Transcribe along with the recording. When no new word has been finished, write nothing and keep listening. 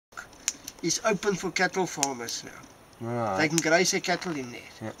is open for cattle farmers now. Right. They can graze their cattle in there.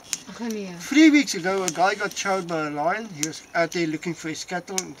 Yep. 3 weeks ago, a guy got shot by a lion. He was out there looking for his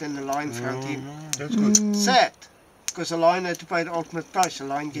cattle, and then the lion found him. That's good. Sad, because the lion had to pay the ultimate price. The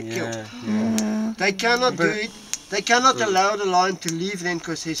lion get killed. Yeah. They cannot do it. They cannot allow the lion to leave then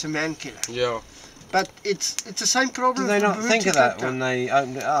because he's a man killer. Yeah. But it's the same problem. Do they for not baboons think in of that Cape Town. when they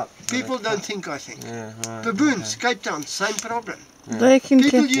opened it up? People don't think, I think. Yeah, right. Baboons, Cape Town, same problem. They can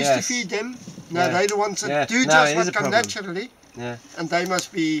People get... used to feed them. Now they're the ones that do No, just it is what a come problem. naturally, Yeah. and they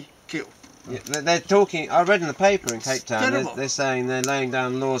must be killed. Yeah, they're talking. I read in the paper in Cape Town. terrible. They're saying they're laying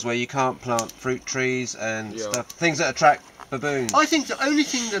down laws where you can't plant fruit trees and Yeah. stuff, things that attract baboons. I think the only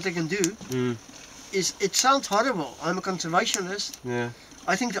thing that they can do Mm. is, it sounds horrible, I'm a conservationist, Yeah.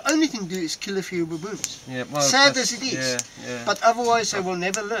 I think the only thing to do is kill a few baboons. Yeah. Well, Sad that's- as it is. Yeah. Yeah. But otherwise they will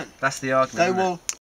never learn. That's the argument. They isn't it? will